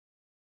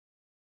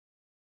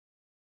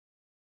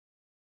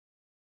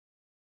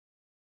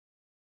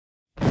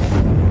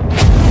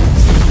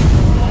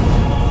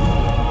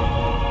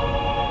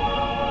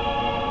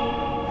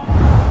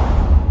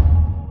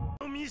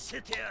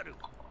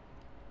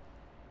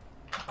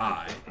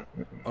I,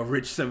 a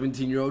rich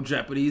 17-year-old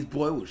Japanese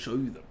boy, will show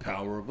you the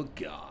power of a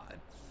god.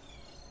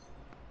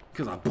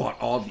 Because I bought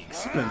all the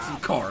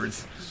expensive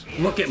cards.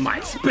 Look at my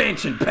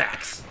expansion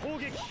packs.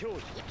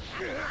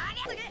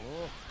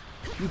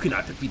 You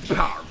cannot defeat the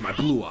power of my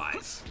blue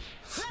eyes.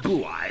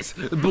 Blue eyes,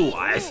 blue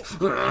eyes,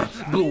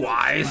 blue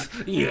eyes,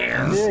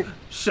 yes.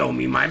 Show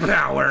me my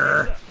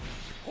power.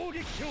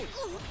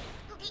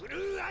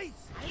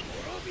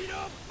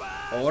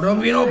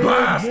 Orobino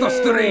Pasta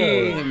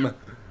Stream!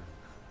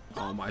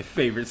 Oh, my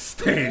favorite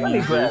stand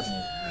users.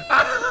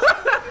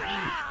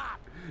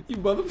 You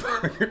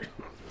motherfucker.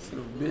 Son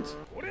of a bitch.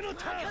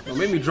 Don't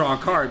make me draw a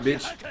card,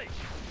 bitch.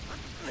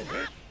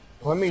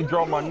 Let me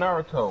draw my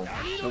Naruto.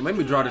 Don't make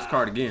me draw this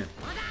card again.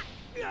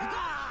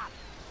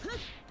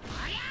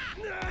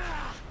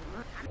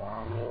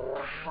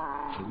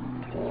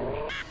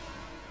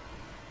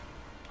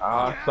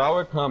 I saw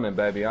it coming,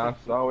 baby. I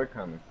saw it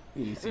coming.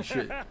 You need to see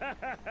shit.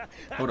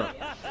 Hold up.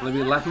 Let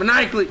me laugh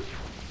maniacally.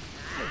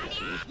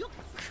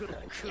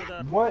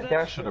 What?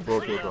 That should have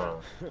broke your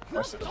arm.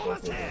 That should have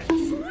broke your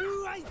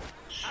arm.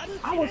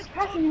 I was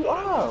catching you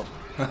up.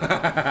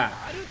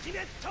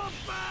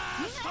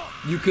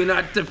 You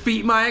cannot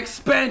defeat my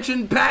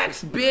expansion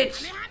packs,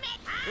 bitch.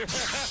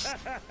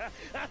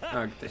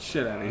 I'll get the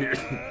shit out of here.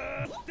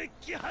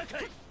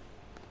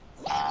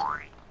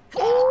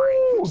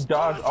 Ooh,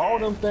 dodge all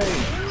them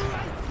things.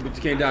 But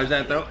you can't dodge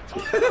that though.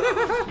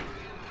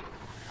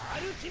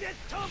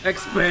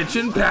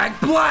 Expansion pack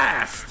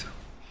blast!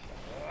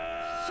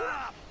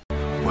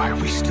 Why are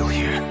we still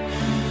here?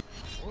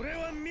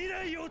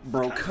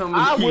 Bro, come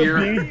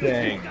here.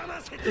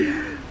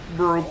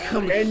 Bro,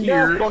 come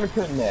here. Gonna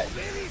connect.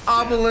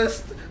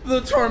 Obelisk,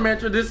 the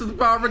Tormentor, this is the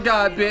power of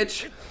God,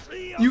 bitch.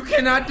 You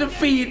cannot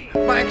defeat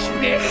my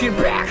expansion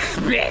packs,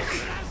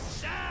 bitch.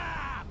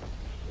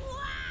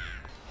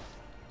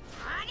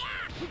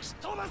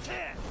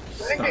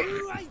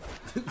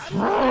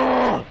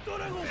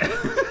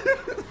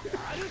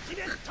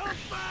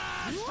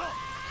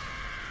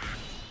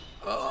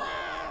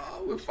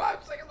 Oh, with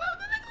 5 seconds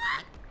left.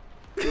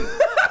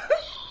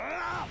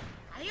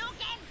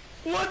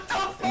 What the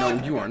fuck? No,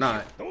 you are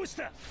not.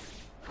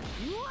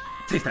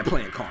 Take that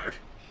playing card.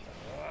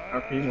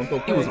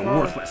 It was a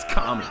worthless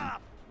common.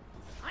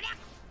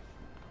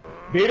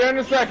 Be there in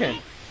a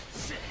second.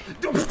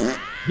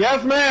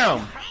 Yes,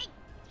 ma'am.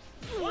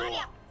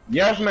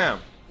 Yes, ma'am.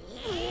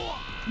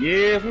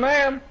 Yes,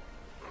 ma'am.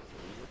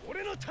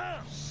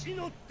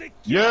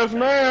 Yes,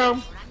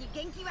 ma'am.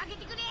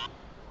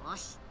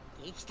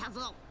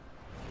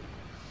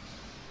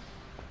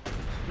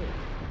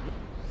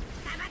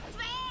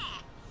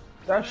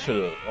 That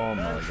should. Oh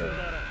my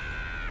god.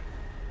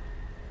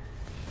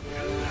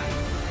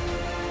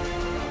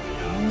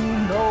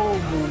 No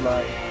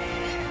moonlight.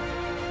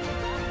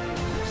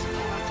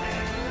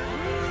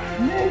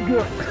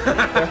 Nigga.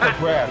 That's a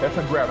grab. That's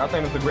a grab. I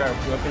think that's a grab. I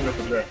think that's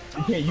a grab.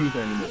 You can't use it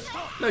anymore.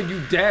 No,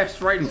 you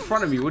dashed right in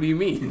front of me. What do you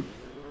mean?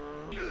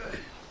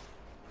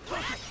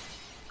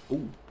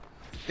 Ooh.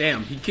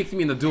 Damn, he kicked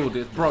me in the duel.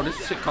 Bro,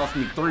 this shit cost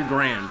me $3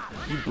 grand.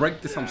 You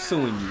break this, I'm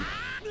suing you.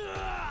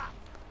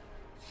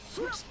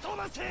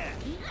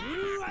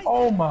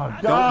 Oh my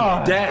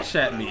god. Don't dash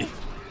at me.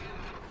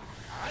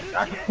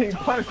 I can't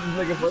punish this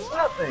nigga for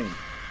nothing.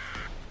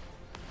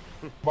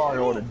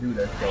 Mario ought to do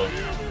that, so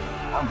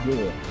I'm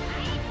good.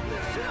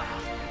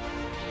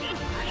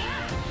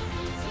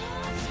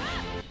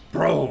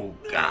 Bro,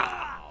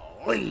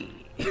 golly.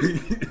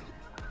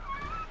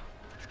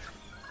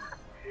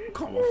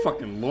 Call a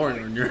fucking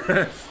lawyer on your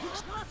ass.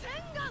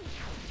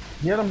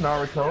 Get him,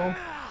 Naruto.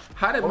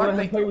 How did my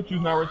thing play with you,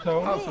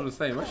 Naruto? I was gonna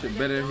say, my shit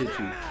better hit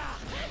you.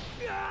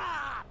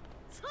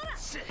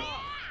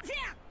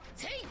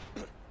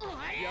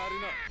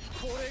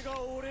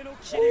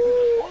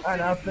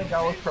 And I think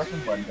I was pressing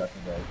buttons after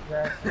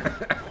that.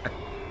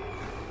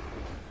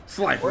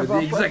 Slifer, the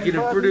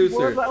executive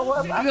producer.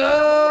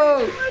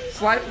 Go!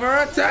 Slifer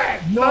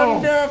attack!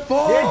 No! Thunder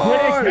Force! It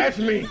didn't catch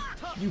me!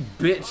 You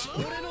bitch.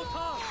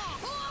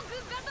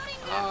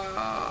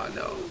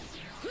 No.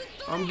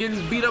 I'm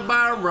getting beat up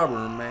by a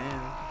rubber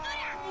man.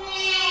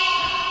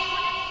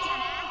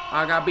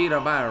 I got beat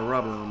up by a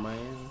rubber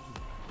man.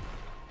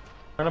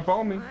 Run up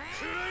on me.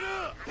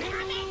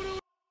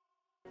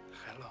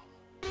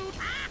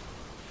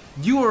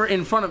 You were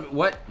in front of it.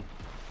 What?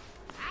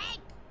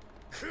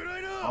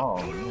 Oh,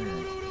 man.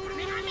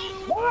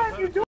 Why are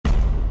you doing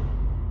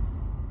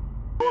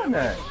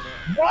that?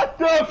 What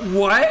the?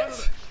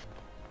 What?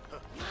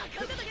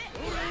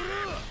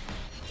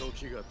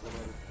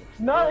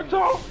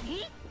 Naruto?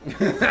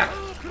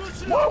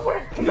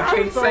 What? You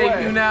can't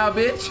save you now,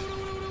 bitch.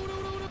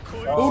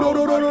 Oh,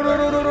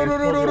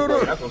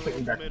 no. That's gonna take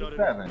me back to the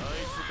 7.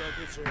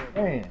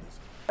 Man,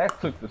 that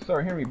took the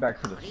SirHenry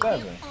back to the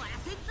 7.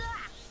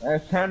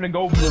 It's time to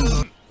go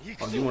blue.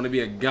 Oh, you want to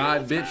be a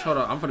god, bitch? Hold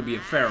on, I'm gonna be a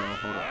pharaoh.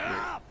 Hold on,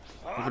 wait.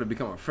 I'm gonna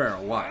become a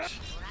pharaoh. Watch,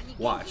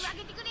 watch,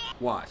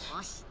 watch.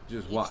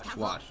 Just watch,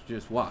 watch,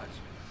 just watch.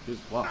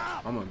 Just watch.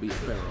 I'm gonna be a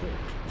pharaoh.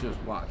 Just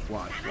watch.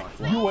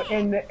 You were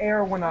in the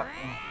air when I.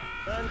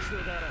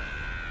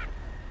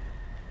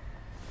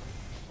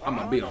 I'm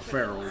gonna be a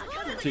pharaoh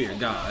to your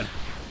god.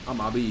 I'm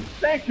gonna be.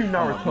 Thank you, I'm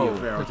Naruto. gonna be a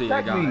pharaoh to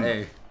your god.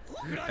 Me.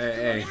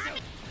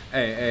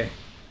 Hey.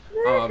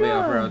 I'm gonna be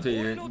a pharaoh to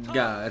your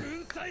god.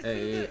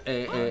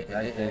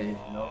 Hey.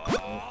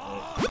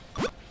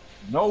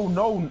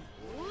 No.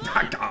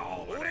 I got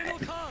all of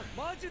that.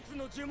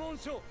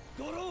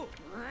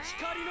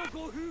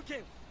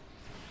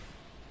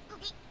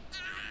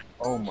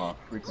 Oh my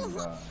freaking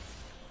god.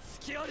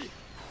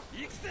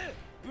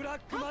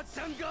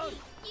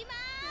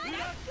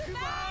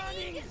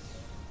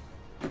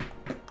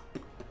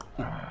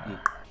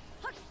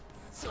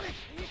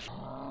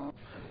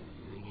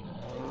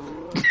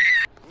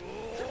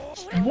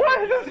 What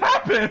just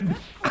happened?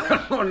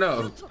 I don't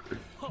know.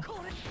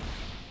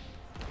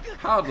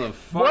 How the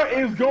fuck? What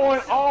is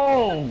going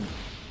on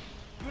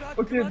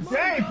with this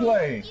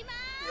gameplay?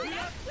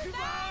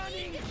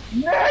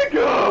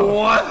 Nigga!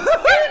 What?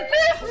 He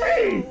missed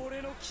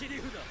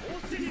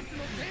me!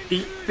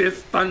 Eat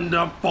this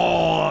thunder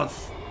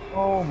force!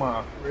 Oh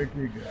my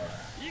freaking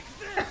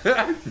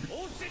god.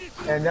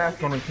 And that's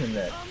gonna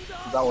connect.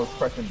 Cause I was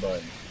pressing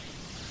buttons.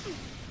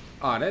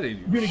 Oh, that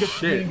ain't You didn't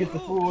shit. get the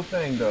full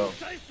thing though.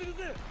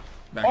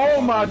 Back Oh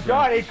up my on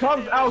god, it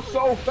comes out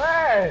so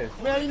fast!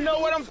 Man, you know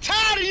what? I'm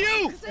tired of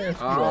you!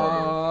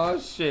 Oh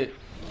shit.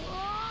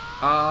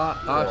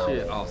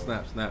 Shit. Oh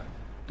snap.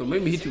 Don't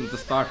make me hit you with the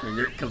star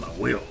finger, cause I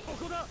will.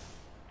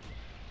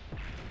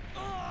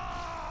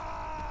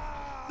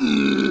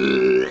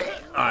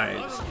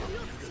 Alright.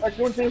 Like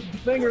doing things with the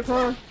fingers,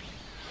 huh?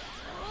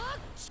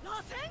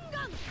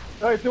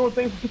 Like doing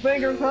things with the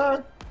fingers,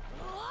 huh?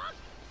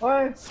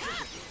 What?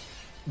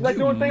 You like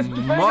doing things with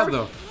the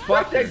fingers?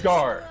 Fuck that Motherfucker.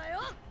 guard.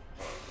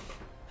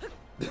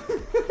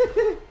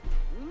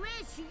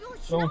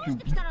 Don't you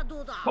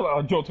pull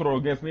out Jotaro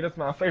against me? That's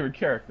my favorite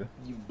character.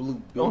 You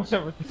blue Don't bitch.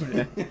 ever do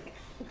that.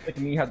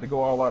 Making me have to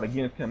go all out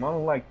against him. I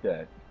don't like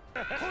that.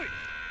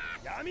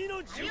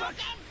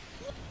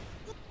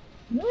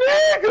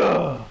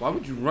 Nigga! Why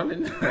would you run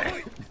in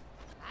there?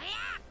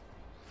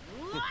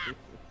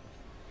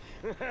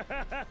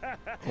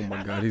 Oh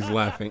my god, he's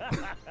laughing.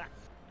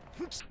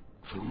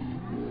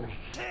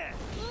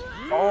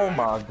 Oh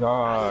my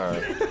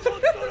god.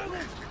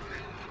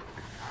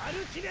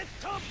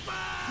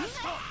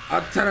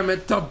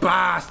 Ultimate to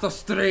blast the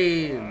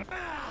stream.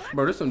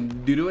 Bro, there's some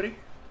doo-doo in it.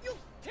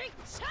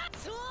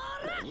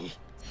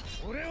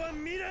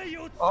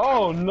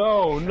 Oh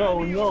no.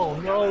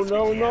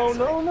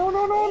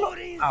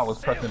 I was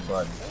pressing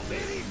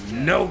buttons.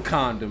 No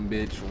condom,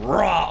 bitch.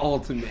 Raw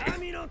ultimate.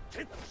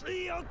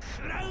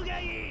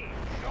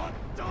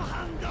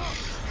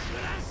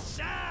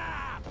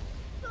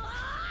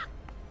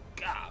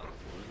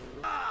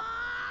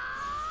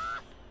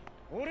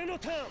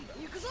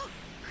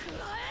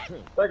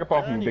 Take a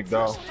paw from me, big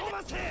dog.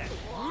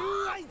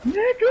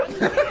 Nigga!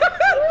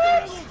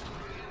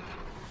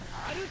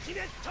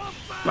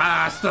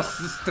 Blast the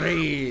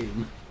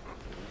stream.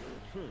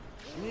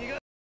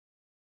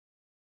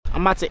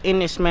 I'm about to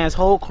end this man's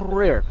whole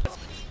career.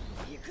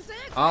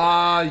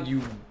 Ah,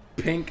 you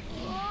pink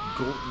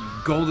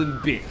golden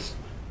bitch.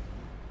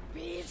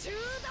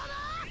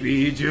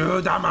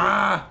 Biju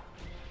Dama.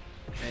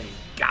 And he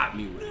got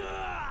me with it.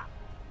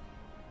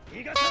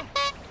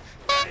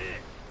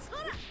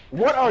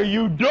 What are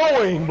you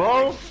doing,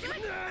 bro?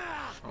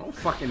 I don't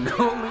fucking know.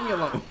 Leave me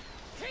alone.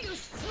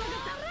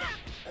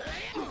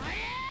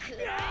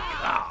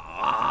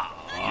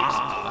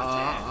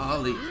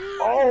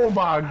 Oh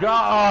my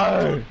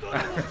god!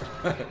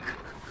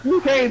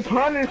 You can't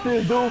punish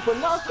this dude for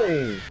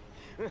nothing!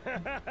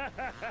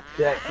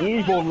 That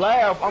evil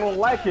laugh, I don't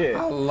like it.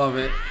 I love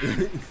it.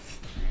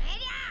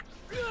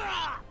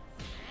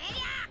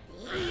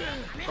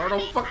 Bro,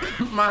 don't fuck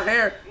with my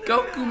hair.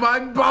 Goku, my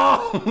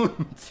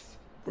bones.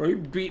 Bro, you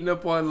beating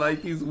up on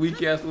like these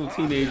weak ass little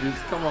teenagers.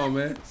 Come on,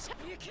 man.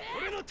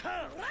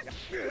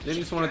 They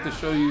just wanted to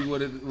show you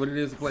what it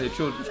is to play a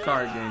children's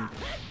card game.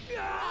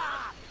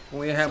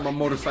 When I had my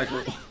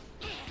motorcycle.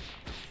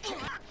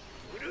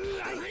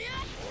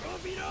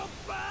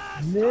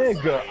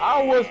 Nigga,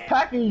 I was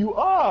packing you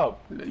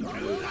up!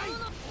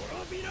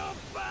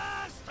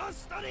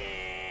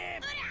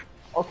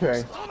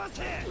 Okay.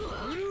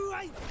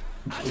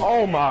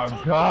 Oh my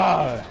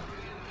god!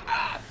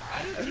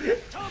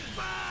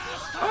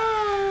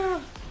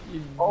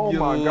 Oh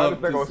my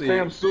god, this thing on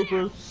Sam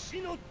Supers.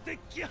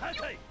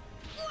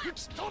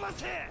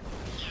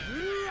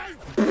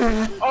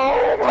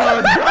 Oh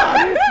my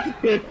god!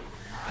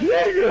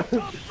 Nigga!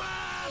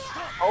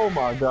 Oh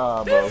my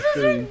god, bro. This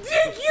is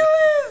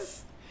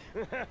ridiculous!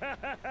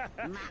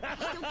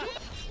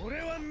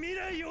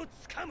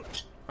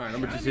 Alright,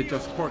 I'm gonna just hit your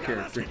support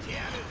character.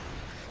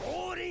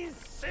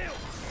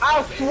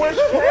 I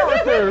switched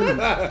characters!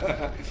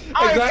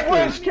 I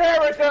switched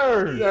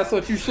characters! That's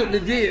what you shouldn't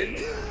have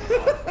did.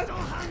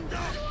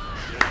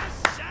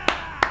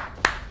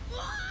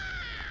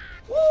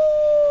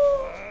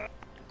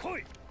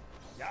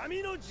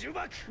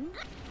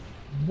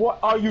 What?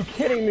 Are you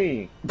kidding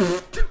me?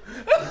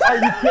 Are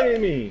you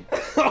kidding me?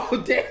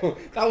 Oh damn,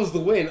 that was the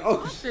win.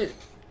 Oh shit.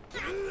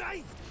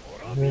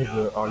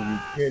 Nigga, are you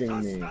kidding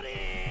me?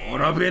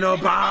 Orabino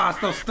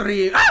Basto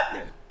Stream.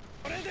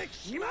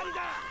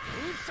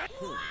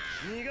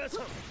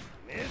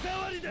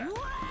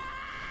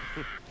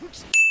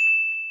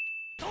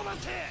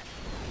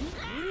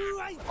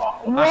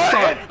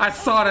 I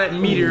saw that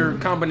meteor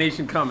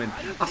combination coming.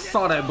 I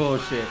saw that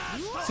bullshit.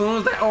 As soon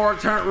as that aura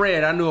turned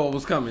red, I knew it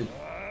was coming.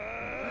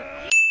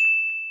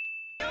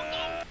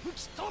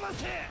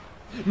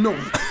 No.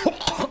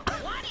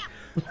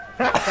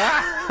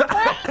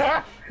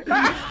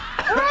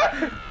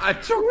 I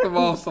choked them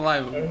all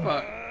saliva.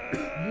 Fuck.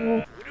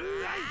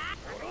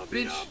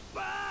 Bitch.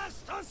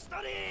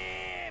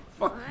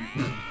 Fuck.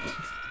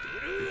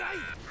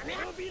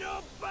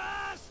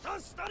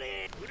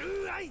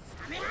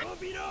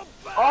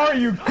 Are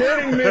you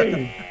kidding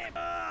me?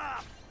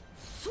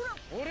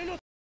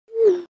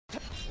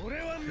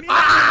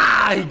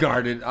 Ah! He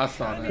guarded. I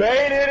saw that.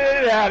 Baited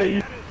it out of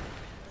you.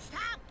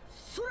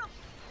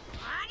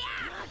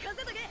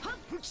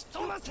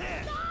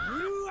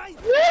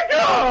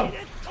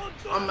 Nigga!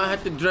 I'm gonna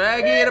have to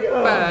drag it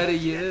up out of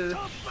you.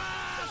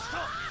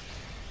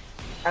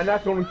 And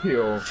that's gonna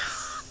kill.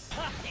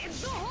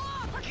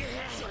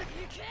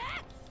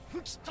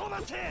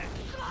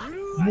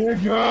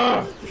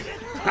 Nigga!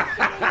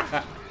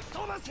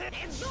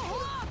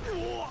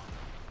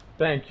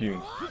 Thank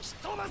you.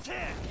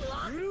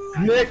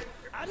 Nick!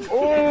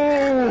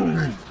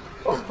 Oh!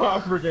 Oh, I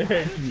freaking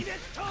hate you.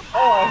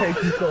 Oh, I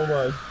hate you so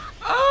much.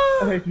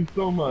 I hate you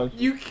so much.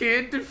 You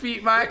can't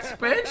defeat my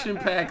expansion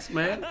packs,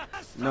 man.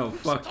 No,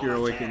 fuck your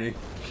awakening.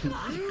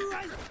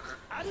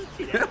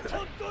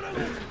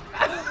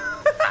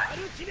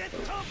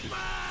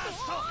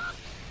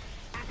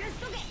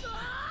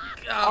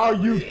 Are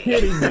you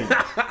kidding me?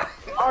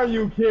 Are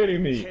you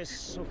kidding me?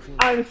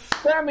 I'm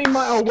spamming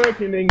my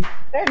awakening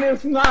and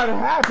it's not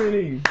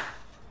happening.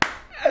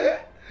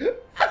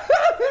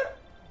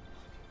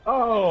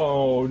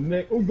 Oh,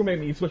 Nick, you're gonna make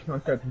me switch my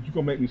characters. You're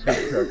gonna make me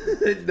switch characters.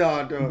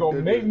 No, don't. You're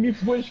gonna make me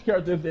switch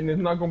characters and it's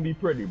not gonna be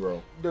pretty,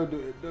 bro. Don't do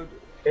it. Don't do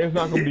it. It's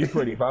not gonna be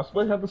pretty. If I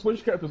have to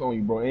switch characters on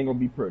you, bro, it ain't gonna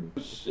be pretty.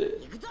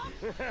 Shit.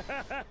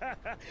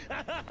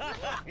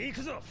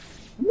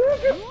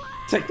 Nigga.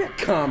 Take that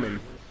common.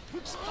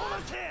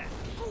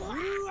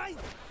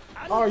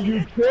 Are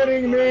you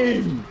kidding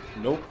me?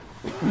 Nope.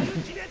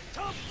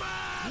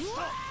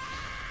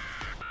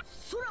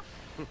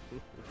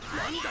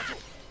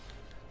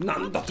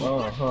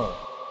 Uh-huh.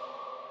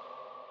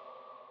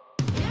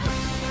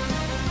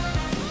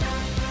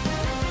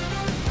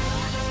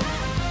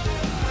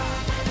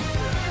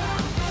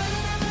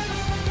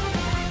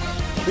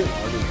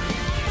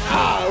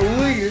 Ah,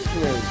 look at this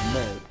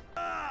man.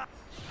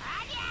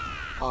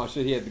 Oh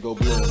shit, he had to go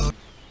blow.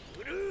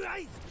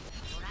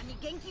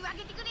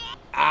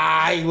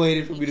 Ah, he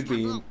waited for me to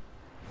beam.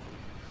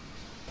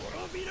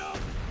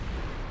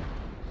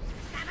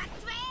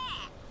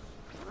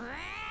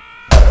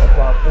 That's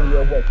why I pull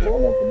your way, 'cause I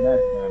want the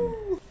max damage.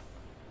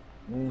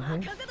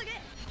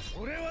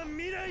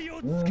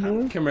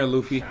 Come here,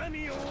 Luffy.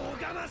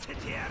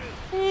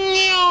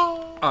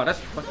 Oh, that's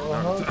fucking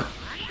Naruto.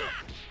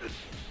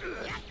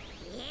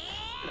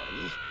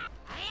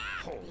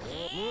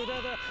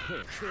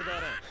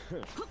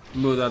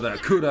 Mudada,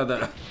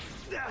 kudada.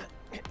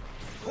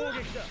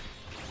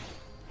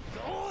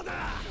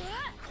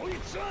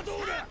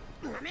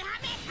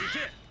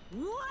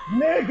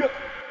 Nigga!